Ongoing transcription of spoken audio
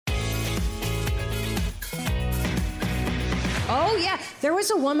There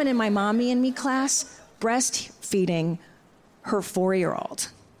was a woman in my Mommy and Me class breastfeeding her 4-year-old.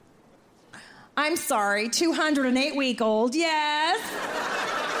 I'm sorry, 208-week-old, yes.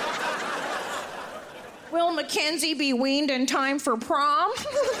 Will Mackenzie be weaned in time for prom?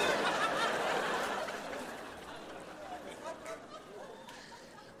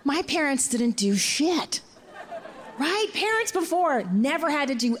 My parents didn't do shit. Right? Parents before never had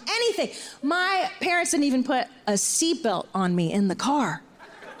to do anything. My parents didn't even put a seatbelt on me in the car.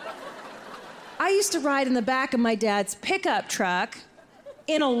 I used to ride in the back of my dad's pickup truck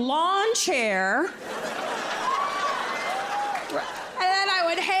in a lawn chair. And then I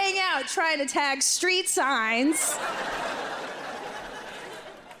would hang out trying to tag street signs.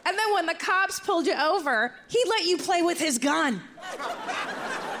 And then when the cops pulled you over, he'd let you play with his gun.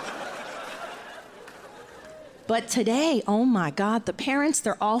 But today, oh my God, the parents,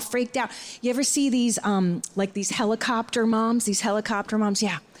 they're all freaked out. You ever see these, these helicopter moms?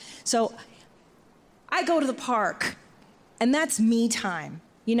 Yeah. So I go to the park, and that's me time.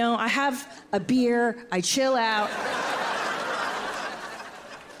 You know, I have a beer, I chill out.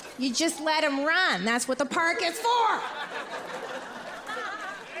 You just let them run. That's what the park is for.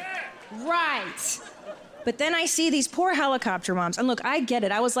 Right. But then I see these poor helicopter moms. And look, I get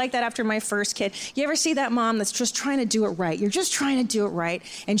it. I was like that after my first kid. You ever see that mom that's just trying to do it right? You're just trying to do it right.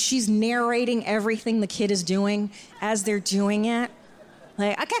 And she's narrating everything the kid is doing as they're doing it.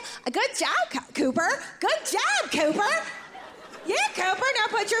 Like, okay, good job, Cooper. Good job, Cooper. Yeah, Cooper, now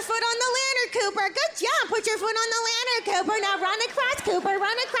put your foot on the lantern, Cooper. Good job, put your foot on the lantern, Cooper. Now run across, Cooper.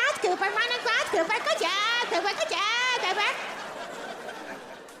 Run across, Cooper. Run across, Cooper. Good job, Cooper. Good job, Cooper.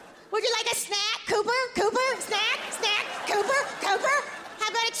 Would you like a snack, Cooper? Cooper, snack, Cooper, Cooper. How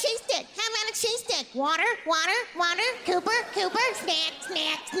about a cheese stick? Water, Cooper,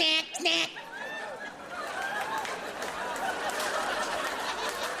 snack.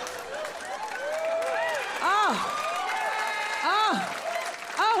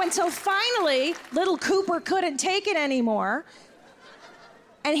 Oh, until finally, little Cooper couldn't take it anymore.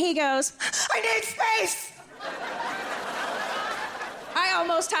 And he goes, I need space! I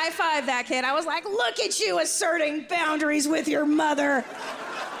almost high-fived that kid. I was like, look at you asserting boundaries with your mother.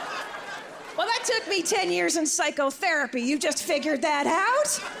 Well, that took me 10 years in psychotherapy. You just figured that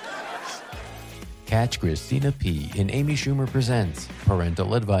out? Catch Christina P. in Amy Schumer Presents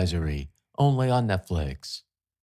Parental Advisory, only on Netflix.